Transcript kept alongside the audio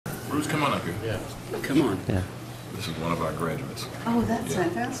Bruce, come on up here. Yeah. Come on. Yeah. This is one of our graduates. Oh, that's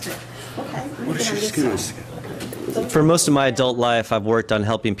fantastic. Okay. What is your skills? For most of my adult life, I've worked on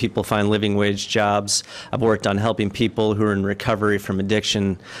helping people find living wage jobs. I've worked on helping people who are in recovery from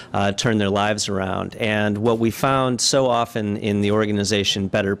addiction turn their lives around. And what we found so often in the organization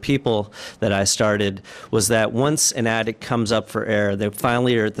Better People that I started was that once an addict comes up for air, they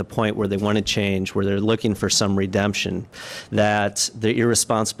finally are at the point where they want to change, where they're looking for some redemption, that the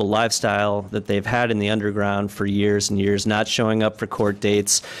irresponsible lifestyle that they've had in the underground for years and years, not showing up for court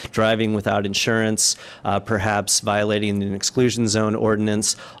dates, driving without insurance, perhaps violating an exclusion zone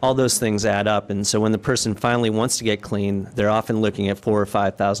ordinance, all those things add up. And so when the person finally wants to get clean, they're often looking at $4,000 or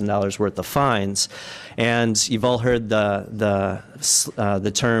 $5,000 worth of fines. And you've all heard the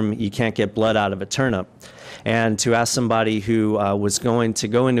term, you can't get blood out of a turnip. And to ask somebody who was going to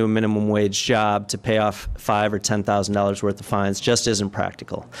go into a minimum wage job to pay off $5,000 or $10,000 worth of fines just isn't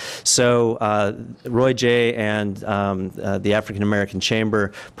practical. So Roy J. and the African American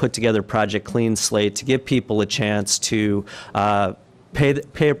Chamber put together Project Clean Slate to give people a chance to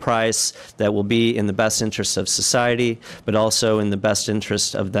pay a price that will be in the best interest of society, but also in the best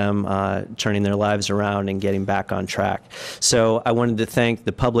interest of them turning their lives around and getting back on track. So I wanted to thank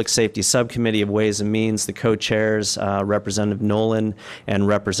the Public Safety Subcommittee of Ways and Means, the co-chairs, Representative Nolan and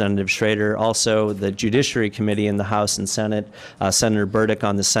Representative Schrader, also the Judiciary Committee in the House and Senate, Senator Burdick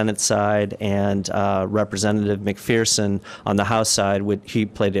on the Senate side, and Representative McPherson on the House side. He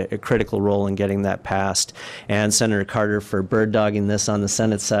played a critical role in getting that passed, and Senator Carter for bird-dogging this on the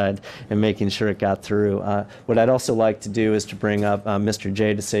Senate side and making sure it got through. What I'd also like to do is to bring up Mr.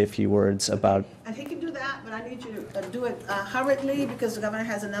 Jay to say a few words about... And he can do that, but I need you to do it hurriedly because the governor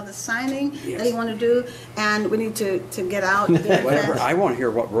has another signing that he wants to do, and we need to get out. Whatever. I want to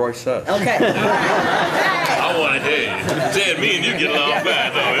hear what Roy says. Okay. I want to hear you. Ted, me and you get along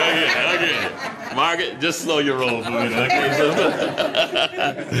fast. Okay. Margaret, just slow your roll for me.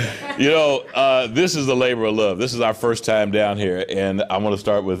 You know, this is the labor of love. This is our first time down here, and I want to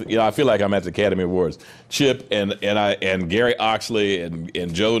start with, you know, I feel like I'm at the Academy Awards. Chip and Gary Oxley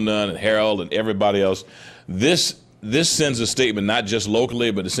and Joe Nunn and Harold and everybody else. This sends a statement, not just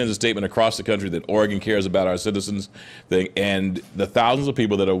locally, but it sends a statement across the country that Oregon cares about our citizens and the thousands of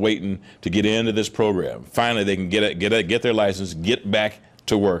people that are waiting to get into this program. Finally, they can get their license, get back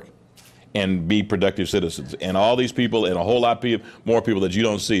to work, and be productive citizens. And all these people and a whole lot more people that you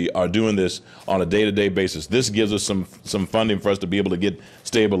don't see are doing this on a day-to-day basis. This gives us some funding for us to be able to get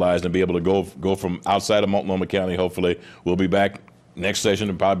stabilized and be able to go from outside of Multnomah County. Hopefully, we'll be back next session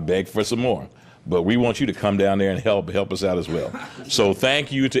and probably beg for some more. But we want you to come down there and help us out as well. So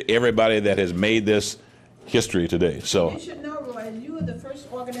thank you to everybody that has made this history today. So you should know, Roy, you were the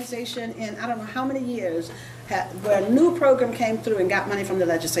first organization in I don't know how many years where a new program came through and got money from the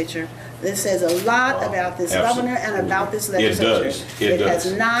legislature. This says a lot about this governor and about this legislature. It does.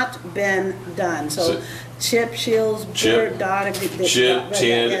 Has not been done. So Chip, Shields, Bird, Dodd, Chip,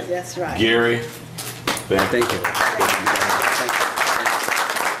 Ted, that's right. Gary, Thank you.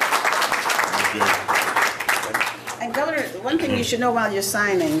 And Governor, one thing you should know while you're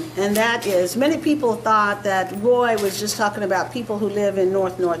signing, and that is many people thought that Roy was just talking about people who live in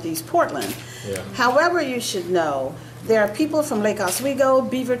Northeast Portland. Yeah. However, you should know there are people from Lake Oswego,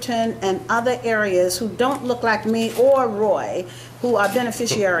 Beaverton, and other areas who don't look like me or Roy who are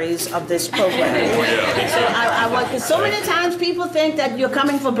beneficiaries of this program. Because so many times people think that you're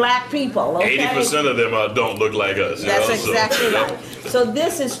coming for black people. Okay? 80% of them don't look like us. That's exactly right. So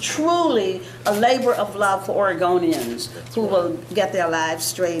this is truly a labor of love for Oregonians who will get their lives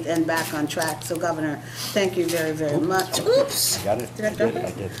straight and back on track. So, Governor, thank you very, very much. Oops. I got it. Did I drop it?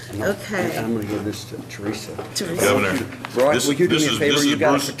 I did. Okay. I'm going to give this to Teresa. Governor, Roy, will you do me a favor? You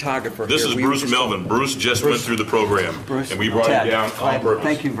got a photographer This here. is Bruce Melvin. Bruce just went through the program, and we brought him down on purpose.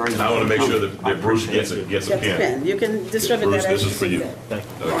 Thank you very much. And I want to make sure that Bruce gets a pen. You can distribute Bruce, that. this is for you. Thank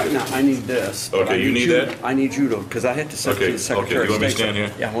you. Right, now, I need this. Okay, you need that? I need you to, because I had to send it to the Secretary Okay, you want me to of State. stand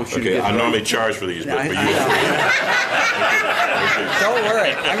here? Yeah, I want you to Okay, get I normally charge for these, but for you. Don't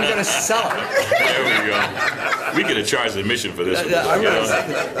worry, I'm going to sell it. There we go. We get a charge admission for this one.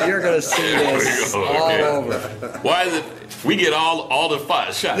 You're going to see this all over. Why is it? We get all the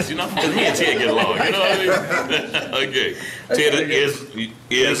shots, you know? Because me and Ted get along, you know what I mean? Okay. Ted,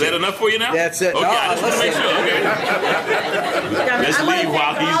 is that enough for you now? That's it. Okay, No, I just want to make sure, okay? Let's leave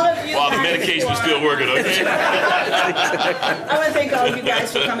while the medication is still working, okay? I want to thank all of you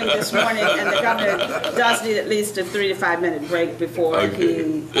guys for coming this morning, and the governor does need at least a 3 to 5 minute break before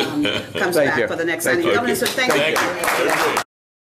he comes back for the next signing. Governor, so thank you.